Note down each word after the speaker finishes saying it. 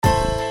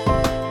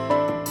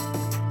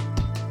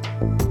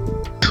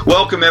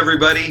Welcome,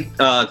 everybody.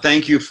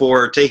 Thank you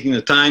for taking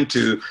the time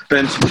to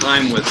spend some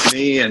time with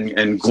me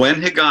and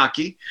Gwen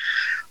Higagi,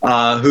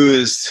 who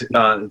is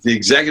the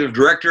Executive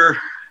Director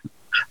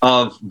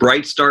of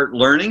BrightStart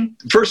Learning.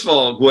 First of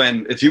all,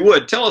 Gwen, if you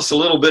would, tell us a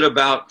little bit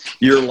about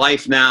your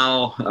life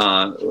now,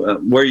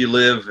 where you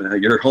live,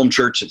 your home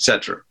church,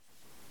 etc.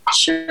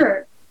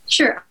 Sure.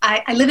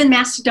 I live in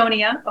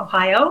Macedonia,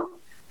 Ohio,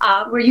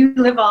 where you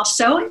live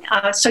also.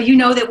 So you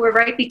know that we're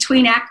right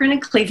between Akron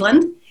and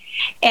Cleveland.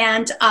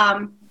 And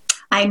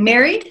I'm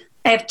married.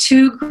 I have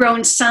two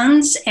grown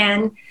sons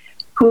and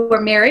who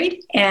are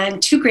married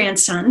and two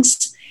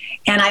grandsons.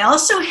 And I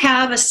also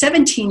have a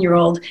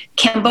 17-year-old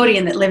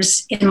Cambodian that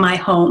lives in my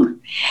home.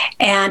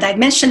 And I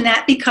mention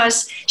that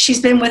because she's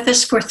been with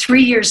us for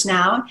 3 years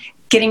now,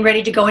 getting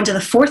ready to go into the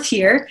 4th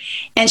year.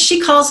 And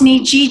she calls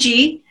me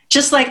Gigi,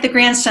 just like the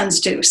grandsons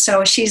do.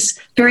 So she's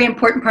a very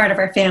important part of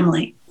our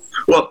family.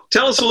 Well,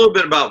 tell us a little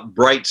bit about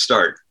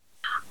BrightStart.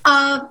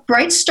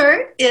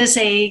 BrightStart is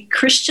a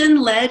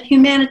Christian-led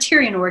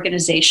humanitarian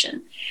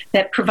organization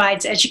that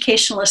provides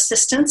educational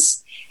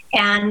assistance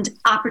and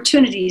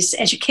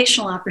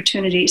educational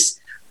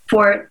opportunities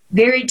for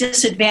very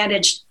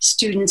disadvantaged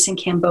students in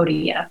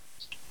Cambodia.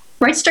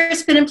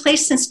 BrightStart's been in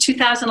place since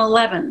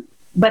 2011,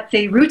 but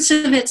the roots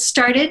of it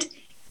started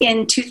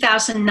in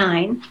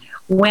 2009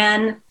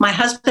 when my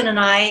husband and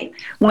I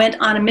went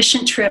on a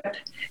mission trip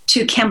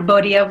to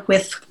Cambodia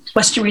with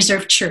Western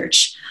Reserve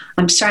Church.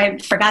 I'm sorry, I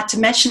forgot to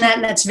mention that,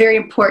 and that's very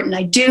important.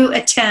 I do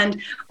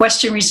attend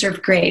Western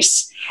Reserve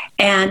Grace,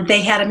 and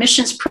they had a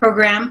missions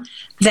program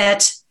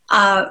that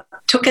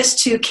took us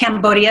to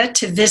Cambodia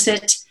to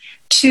visit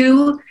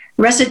 2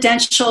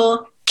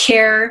 residential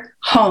care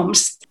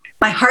homes.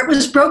 My heart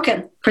was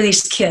broken for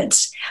these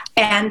kids,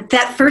 and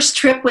that first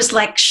trip was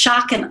like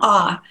shock and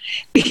awe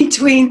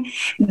between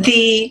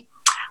the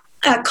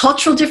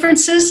cultural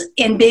differences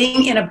in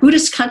being in a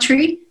Buddhist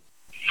country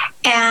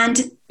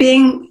and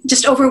being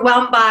just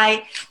overwhelmed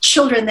by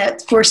children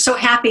that were so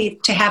happy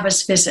to have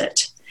us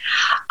visit.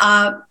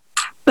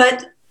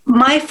 But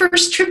my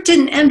first trip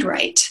didn't end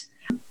right.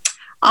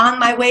 On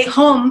my way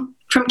home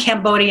from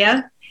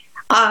Cambodia,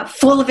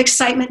 full of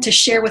excitement to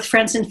share with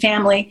friends and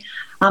family,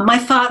 my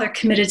father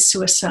committed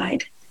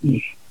suicide.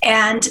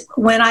 And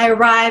when I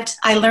arrived,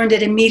 I learned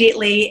it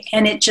immediately,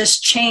 and it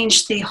just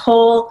changed the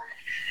whole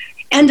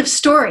end of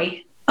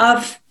story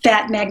of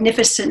that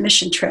magnificent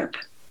mission trip.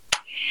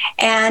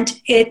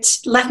 And it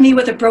left me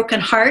with a broken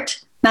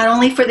heart, not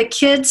only for the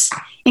kids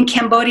in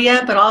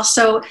Cambodia, but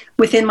also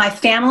within my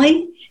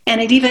family. And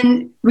it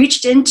even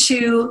reached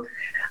into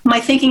my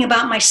thinking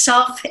about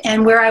myself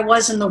and where I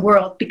was in the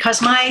world,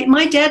 because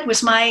my dad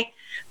was my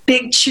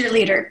big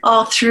cheerleader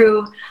all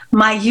through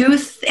my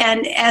youth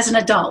and as an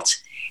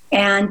adult.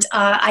 And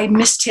I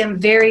missed him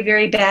very,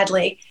 very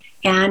badly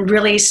and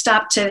really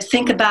stopped to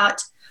think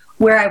about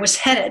where I was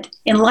headed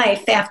in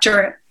life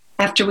after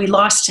we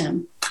lost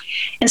him.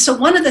 And so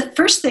one of the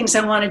first things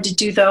I wanted to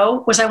do,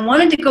 though, was I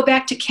wanted to go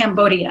back to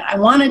Cambodia. I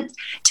wanted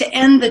to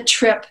end the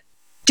trip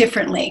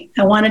differently.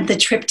 I wanted the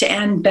trip to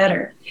end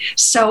better.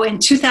 So in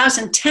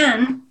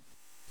 2010,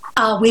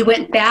 we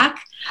went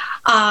back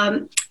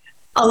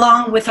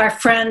along with our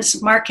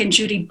friends Mark and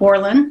Judy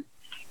Borland,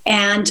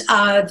 and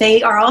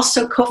they are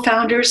also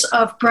co-founders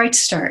of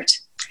BrightStart,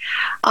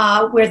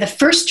 where the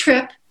first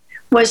trip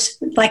was,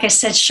 like I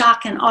said,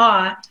 shock and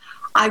awe.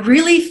 I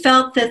really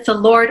felt that the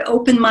Lord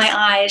opened my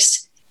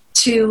eyes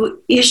to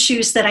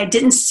issues that I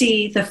didn't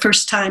see the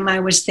first time I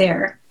was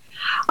there.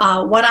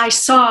 What I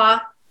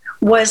saw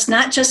was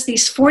not just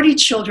these 40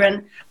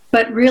 children,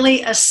 but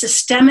really a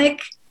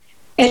systemic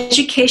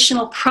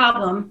educational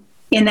problem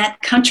in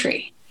that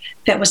country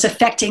that was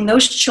affecting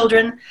those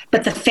children,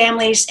 but the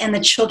families and the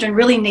children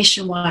really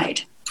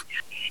nationwide.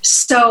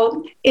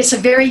 So it's a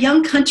very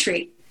young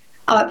country.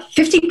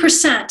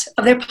 50%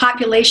 of their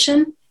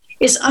population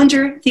is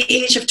under the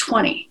age of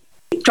 20.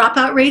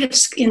 Dropout rate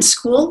in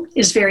school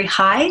is very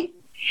high,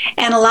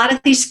 and a lot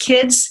of these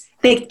kids,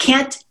 they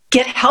can't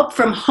get help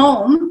from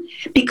home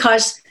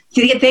because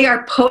they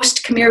are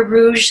post-Khmer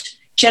Rouge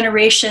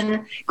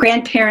generation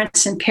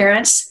grandparents and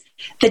parents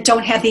that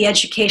don't have the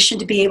education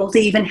to be able to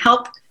even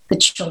help the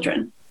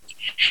children.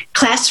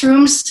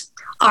 Classrooms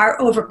are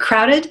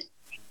overcrowded,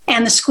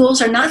 and the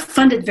schools are not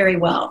funded very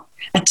well.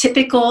 A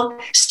typical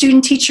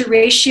student-teacher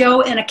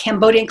ratio in a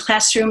Cambodian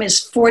classroom is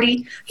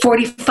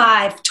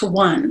 45 to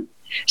 1.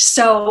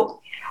 So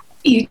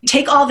you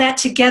take all that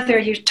together,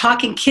 you're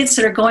talking kids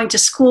that are going to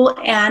school,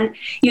 and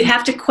you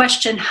have to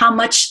question how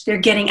much they're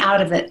getting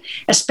out of it,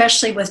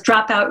 especially with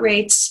dropout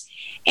rates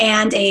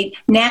and a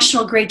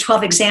national grade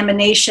 12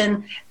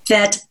 examination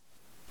that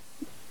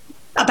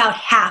about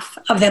half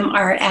of them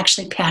are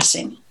actually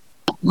passing.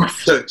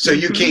 So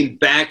you came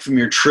back from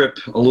your trip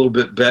a little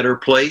bit better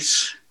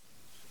place?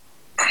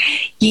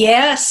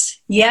 Yes.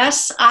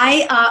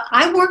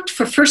 I worked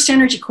for First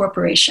Energy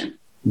Corporation.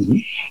 Mm-hmm.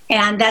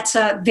 And that's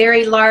a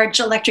very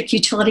large electric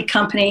utility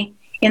company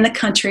in the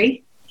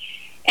country.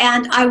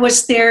 And I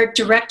was their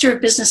director of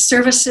business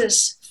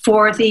services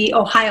for the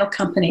Ohio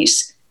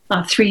companies,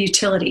 3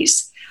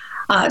 utilities.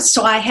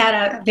 So I had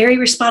a very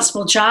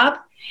responsible job,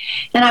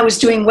 and I was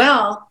doing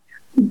well,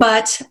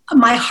 but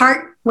my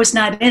heart was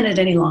not in it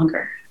any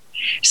longer.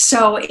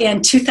 So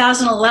in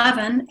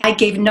 2011, I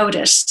gave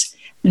notice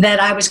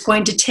that I was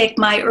going to take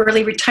my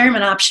early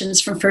retirement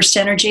options from First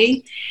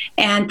Energy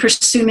and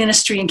pursue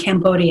ministry in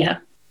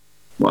Cambodia.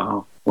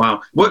 Wow.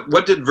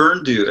 What did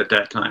Vern do at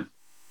that time?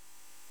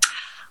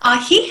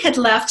 He had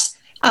left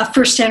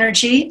First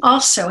Energy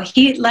also.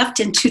 He left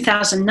in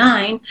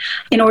 2009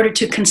 in order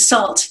to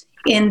consult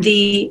in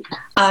the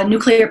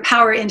nuclear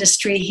power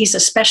industry. He's a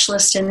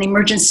specialist in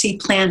emergency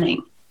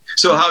planning.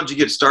 So how did you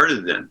get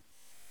started then?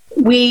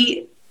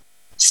 We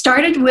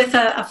started with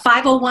a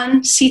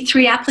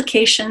 501c3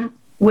 application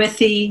with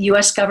the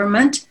U.S.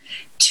 government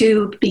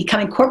to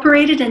become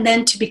incorporated and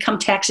then to become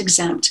tax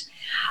exempt.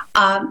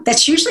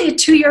 That's usually a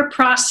 2-year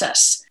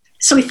process.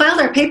 So we filed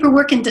our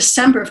paperwork in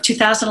December of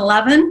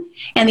 2011,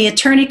 and the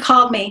attorney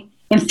called me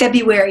in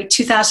February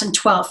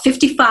 2012,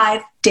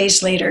 55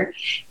 days later,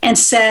 and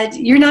said,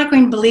 "You're not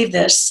going to believe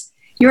this.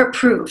 You're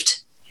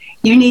approved.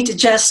 You need to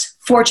just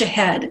forge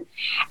ahead."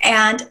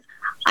 And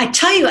I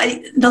tell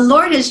you, the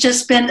Lord has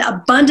just been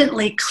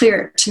abundantly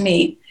clear to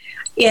me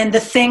in the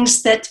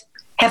things that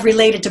have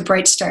related to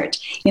BrightStart,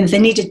 the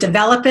need to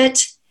develop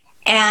it,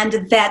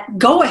 and that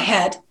go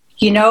ahead,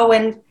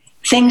 when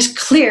things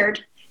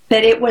cleared,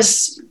 that it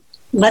was,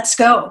 let's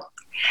go.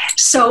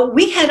 So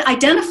we had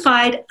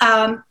identified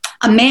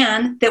a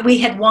man that we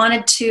had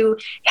wanted to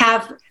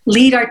have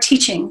lead our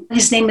teaching.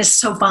 His name is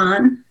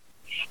Sovan,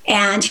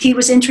 and he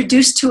was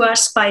introduced to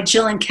us by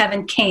Jill and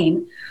Kevin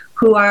Kane,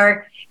 who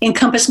are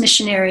Encompass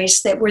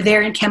missionaries that were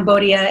there in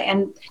Cambodia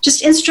and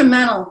just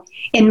instrumental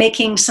in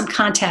making some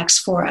contacts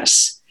for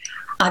us.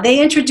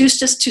 They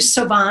introduced us to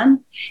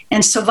Sovan,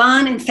 and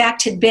Sovan, in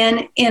fact, had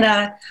been in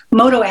a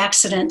moto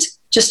accident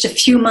just a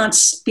few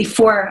months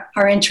before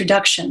our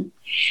introduction.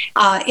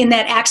 In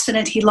that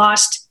accident, he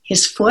lost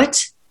his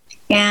foot,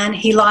 and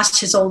he lost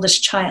his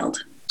oldest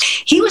child.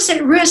 He was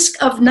at risk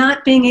of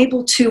not being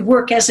able to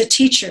work as a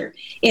teacher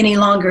any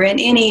longer in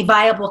any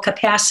viable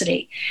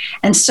capacity.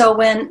 And so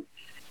when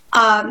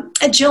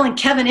Jill and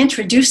Kevin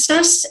introduced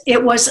us,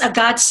 it was a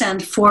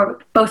godsend for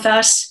both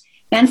us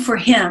and for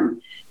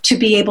him to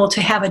be able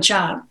to have a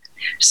job.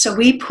 So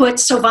we put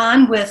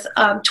Sovan with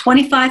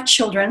 25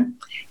 children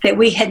that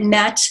we had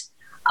met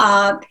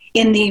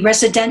in the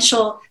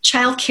residential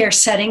childcare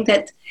setting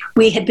that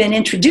we had been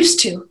introduced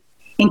to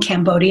in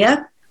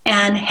Cambodia,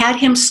 and had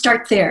him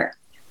start there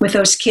with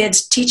those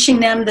kids,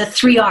 teaching them the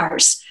 3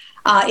 R's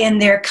in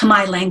their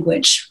Khmer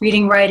language,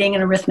 reading, writing,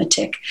 and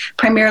arithmetic,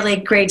 primarily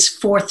grades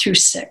 4 through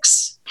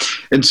 6.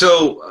 And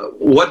so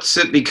what's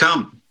it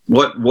become?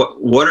 What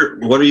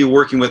are you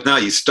working with now?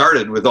 You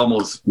started with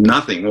almost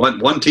nothing.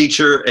 One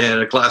teacher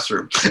and a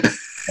classroom.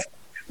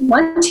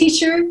 One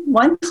teacher,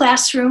 one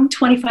classroom,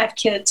 25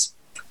 kids.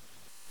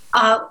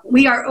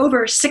 We are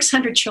over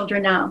 600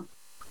 children now.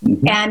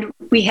 Mm-hmm. And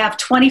we have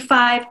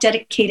 25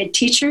 dedicated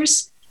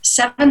teachers,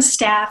 7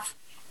 staff,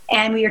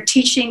 and we are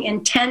teaching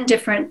in 10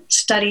 different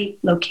study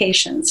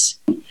locations.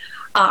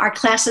 Our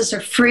classes are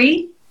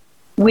free.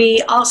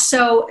 We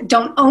also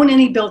don't own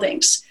any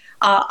buildings.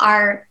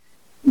 Our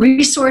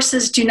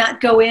resources do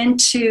not go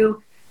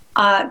into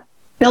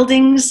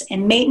buildings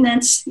and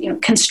maintenance,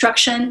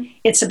 construction.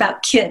 It's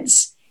about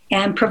kids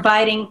and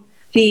providing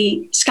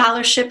the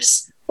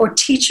scholarships or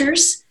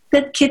teachers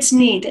that kids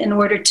need in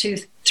order to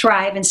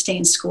thrive and stay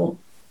in school.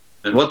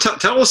 Well,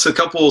 tell us a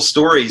couple of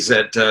stories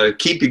that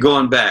keep you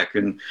going back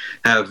and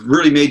have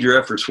really made your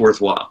efforts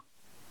worthwhile.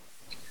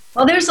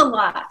 Well, there's a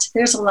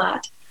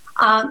lot.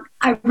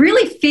 I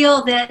really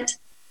feel that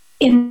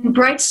in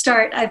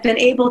BrightStart, I've been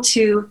able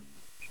to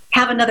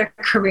have another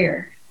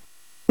career,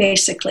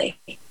 basically,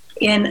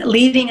 in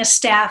leading a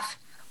staff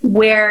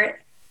where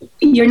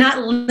you're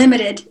not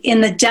limited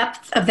in the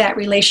depth of that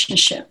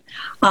relationship.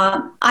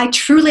 I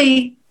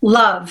truly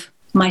love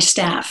my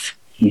staff,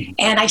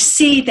 and I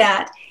see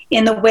that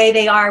in the way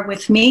they are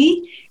with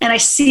me, and I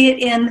see it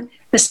in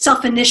the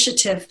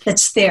self-initiative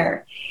that's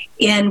there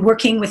in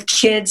working with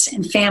kids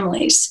and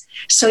families.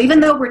 So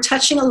even though we're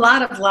touching a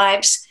lot of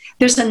lives,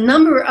 there's a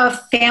number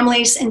of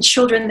families and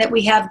children that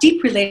we have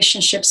deep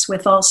relationships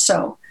with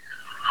also.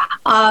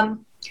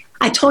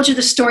 I told you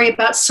the story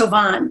about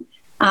Sovan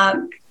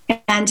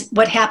and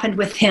what happened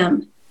with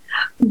him.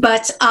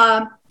 But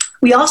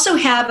we also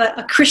have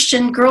a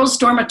Christian girls'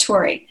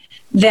 dormitory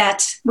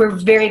that we're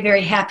very,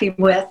 very happy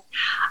with.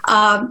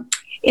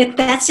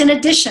 That's in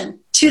addition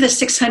to the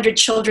 600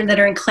 children that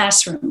are in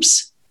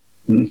classrooms.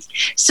 Mm.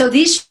 So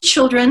these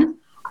children,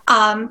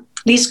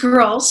 these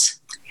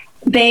girls,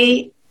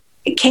 they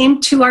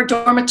came to our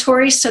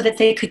dormitory so that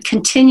they could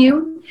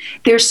continue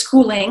their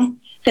schooling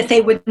that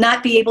they would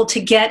not be able to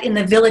get in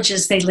the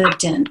villages they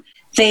lived in.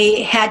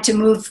 They had to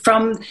move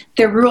from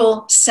their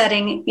rural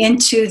setting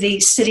into the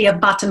city of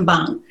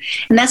Battambang.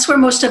 And that's where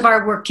most of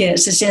our work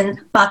is in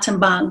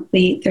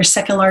Battambang, their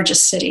second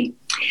largest city.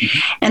 Mm-hmm.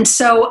 And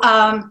so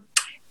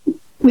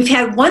we've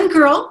had one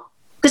girl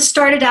that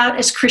started out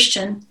as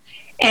Christian,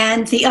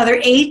 and the other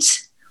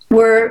 8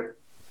 were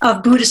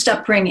of Buddhist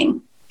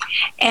upbringing.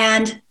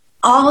 And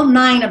all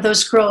 9 of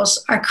those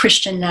girls are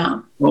Christian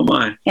now. Oh,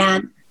 my.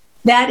 And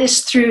that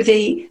is through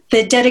the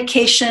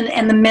dedication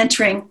and the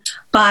mentoring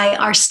by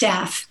our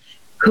staff,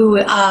 who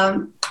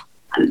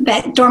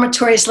that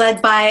dormitory is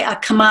led by a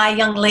Khmer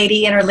young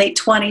lady in her late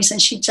 20s,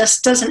 and she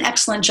just does an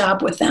excellent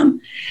job with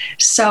them.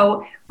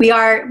 So we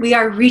are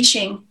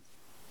reaching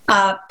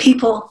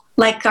people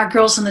like our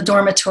girls in the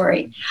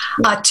dormitory.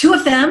 2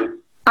 of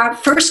them are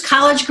first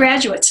college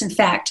graduates, in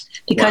fact,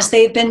 because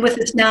they've been with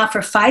us now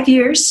for 5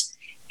 years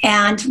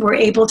and were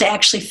able to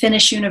actually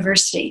finish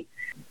university.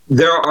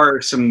 There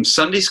are some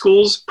Sunday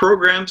schools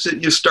programs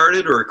that you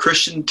started, or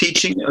Christian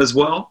teaching as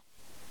well?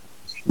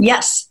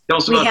 Yes. Tell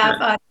us about that.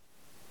 We have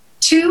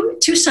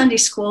two Sunday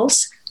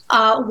schools.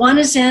 One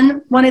is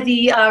in one of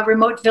the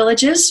remote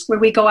villages where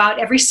we go out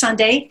every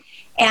Sunday,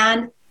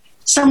 and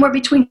somewhere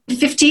between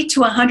 50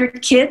 to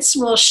 100 kids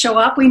will show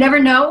up. We never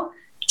know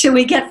till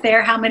we get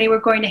there how many we're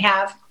going to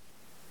have.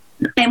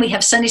 And we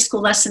have Sunday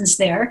school lessons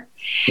there.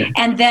 Yeah.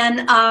 And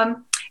then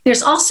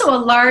there's also a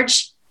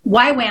large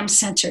YWAM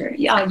center,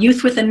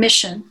 Youth with a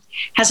Mission,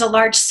 has a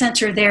large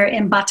center there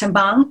in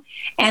Battambang,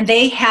 and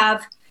they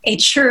have a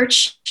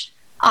church,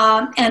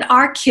 and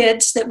our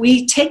kids that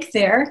we take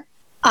there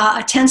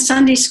attend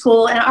Sunday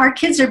school, and our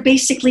kids are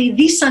basically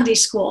the Sunday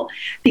school,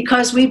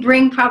 because we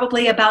bring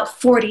probably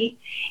about 40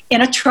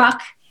 in a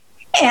truck,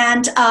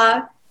 and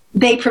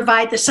they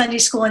provide the Sunday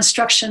school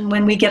instruction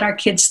when we get our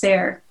kids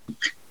there.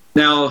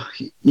 Now,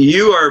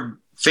 you are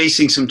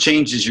facing some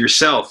changes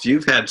yourself.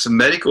 You've had some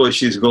medical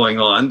issues going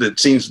on that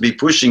seems to be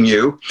pushing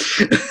you,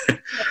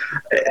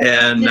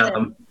 and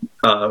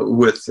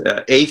with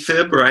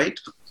AFib, right?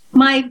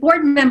 My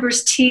board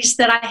members tease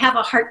that I have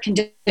a heart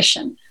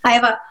condition. I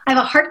have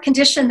a heart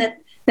condition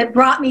that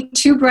brought me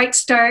to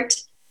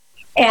BrightStart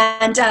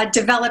and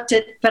developed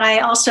it. But I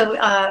also,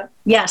 I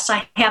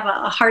have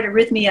a heart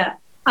arrhythmia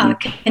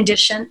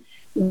condition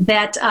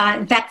that,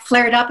 in fact,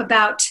 flared up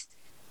about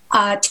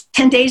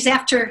 10 days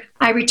after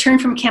I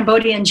returned from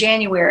Cambodia in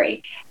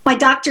January. My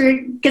doctor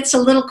gets a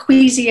little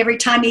queasy every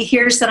time he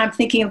hears that I'm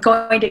thinking of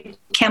going to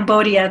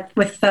Cambodia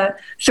with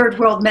third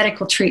world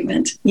medical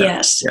treatment.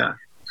 Yes. Yeah.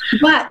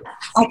 But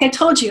like I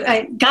told you,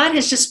 God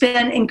has just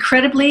been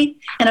incredibly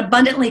and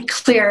abundantly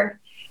clear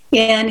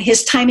in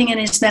his timing and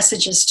his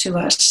messages to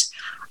us.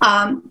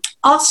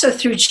 Also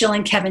through Jill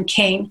and Kevin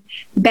Kane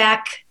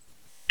back,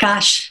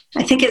 I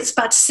think it's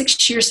about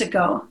 6 years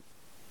ago.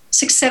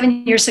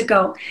 6-7 years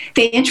ago,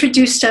 they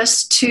introduced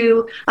us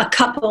to a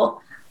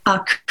couple,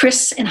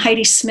 Chris and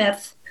Heidi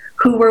Smith,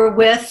 who were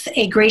with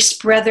a Grace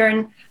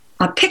Brethren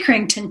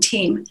Pickerington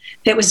team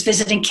that was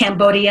visiting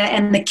Cambodia,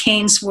 and the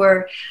Kanes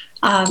were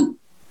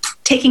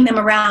taking them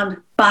around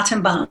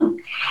Battambang.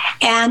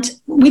 And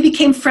we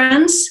became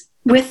friends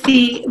with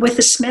the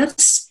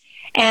Smiths,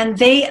 and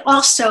they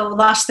also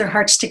lost their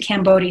hearts to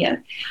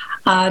Cambodia.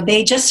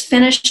 They just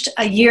finished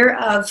a year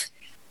of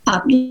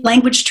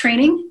language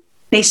training.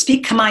 They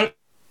speak Khmer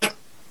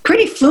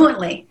pretty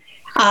fluently,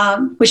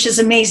 which is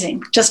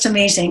amazing, just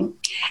amazing.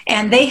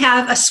 And they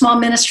have a small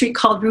ministry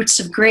called Roots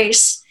of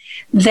Grace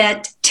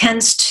that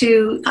tends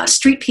to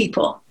street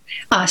people,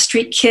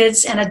 street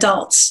kids and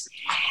adults.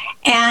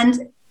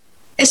 And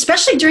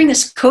especially during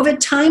this COVID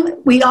time,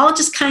 we all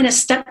just kind of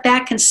stepped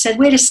back and said,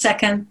 wait a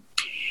second,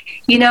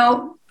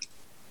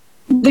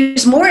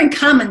 there's more in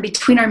common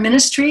between our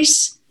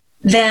ministries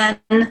than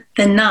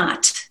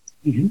not.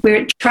 Mm-hmm.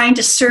 We're trying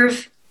to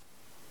serve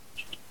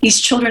these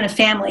children and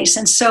families.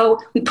 And so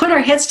we put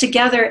our heads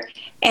together,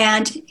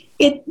 and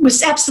it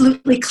was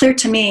absolutely clear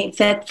to me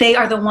that they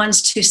are the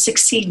ones to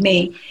succeed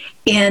me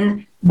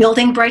in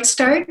building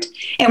BrightStart.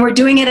 And we're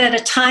doing it at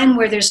a time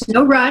where there's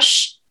no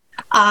rush,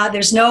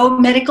 there's no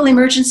medical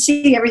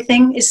emergency,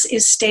 everything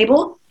is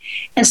stable.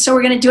 And so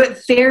we're going to do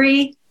it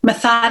very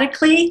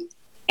methodically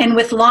and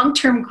with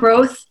long-term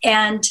growth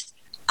and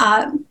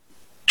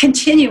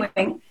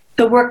continuing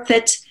the work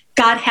that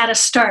God had us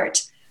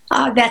start.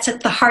 That's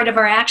at the heart of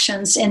our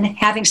actions, and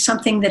having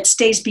something that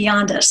stays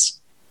beyond us.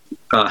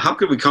 How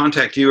could we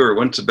contact you, or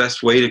when's the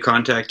best way to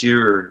contact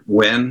you, or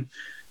when?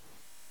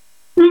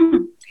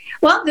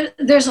 Well,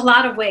 there's a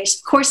lot of ways.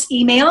 Of course,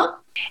 email.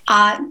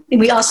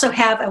 We also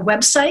have a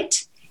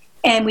website,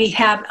 and we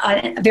have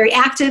a very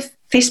active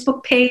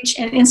Facebook page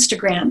and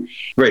Instagram.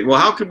 Great. Well,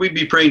 how could we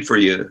be praying for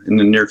you in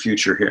the near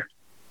future here?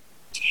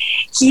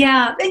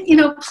 Yeah,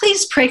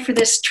 please pray for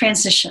this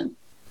transition.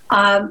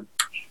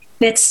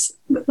 It's,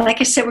 like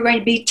I said, we're going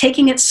to be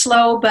taking it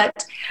slow,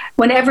 but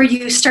whenever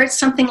you start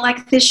something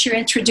like this, you're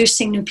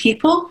introducing new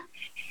people,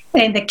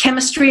 and the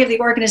chemistry of the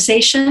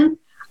organization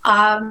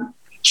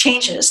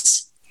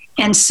changes.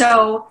 And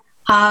so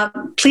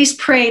please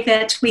pray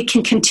that we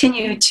can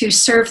continue to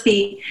serve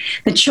the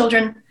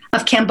children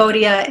of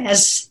Cambodia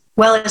as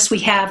well as we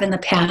have in the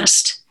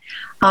past.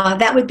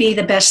 That would be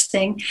the best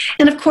thing.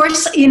 And of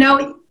course,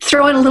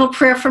 throw in a little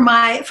prayer for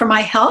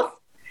my health,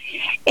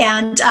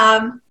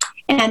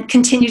 and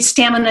continued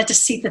stamina to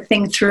see the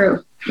thing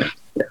through.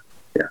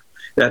 Yeah.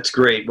 That's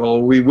great.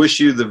 Well, we wish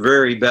you the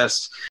very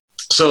best.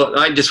 So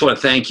I just want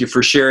to thank you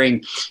for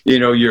sharing,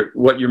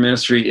 what your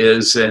ministry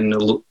is and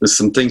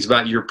some things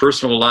about your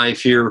personal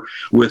life here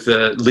with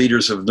the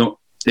leaders of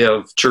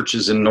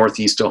churches in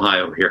Northeast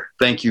Ohio here.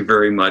 Thank you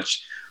very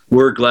much.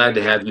 We're glad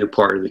to have you a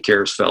part of the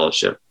CARES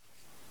Fellowship.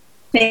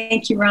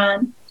 Thank you,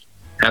 Ron.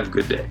 Have a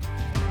good day.